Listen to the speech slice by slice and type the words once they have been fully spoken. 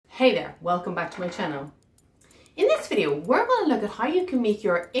Hey there, welcome back to my channel. In this video, we're going to look at how you can make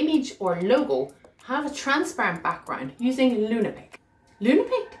your image or logo have a transparent background using Lunapic.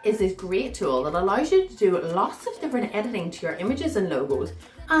 Lunapic is this great tool that allows you to do lots of different editing to your images and logos,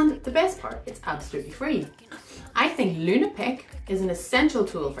 and the best part, it's absolutely free. I think Lunapic is an essential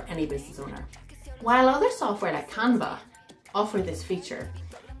tool for any business owner. While other software like Canva offer this feature,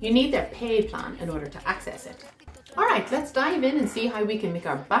 you need their paid plan in order to access it. Alright, let's dive in and see how we can make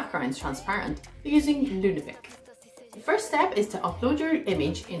our backgrounds transparent using Lunapic. The first step is to upload your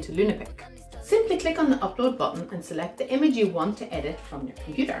image into Lunapic. Simply click on the upload button and select the image you want to edit from your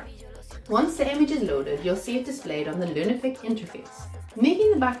computer. Once the image is loaded, you'll see it displayed on the Lunapic interface.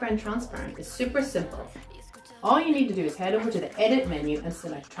 Making the background transparent is super simple. All you need to do is head over to the edit menu and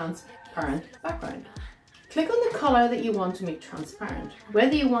select transparent background. Click on the color that you want to make transparent,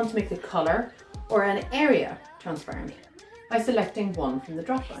 whether you want to make the color or an area transparent by selecting one from the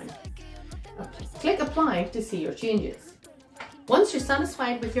drop-down. Click apply to see your changes. Once you're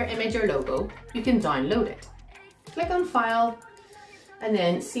satisfied with your image or logo, you can download it. Click on file and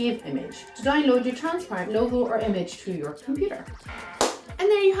then save image to download your transparent logo or image to your computer. And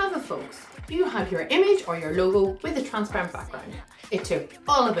there you have it, folks. You have your image or your logo with a transparent background. It took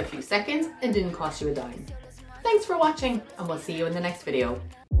all of a few seconds and didn't cost you a dime. Thanks for watching, and we'll see you in the next video.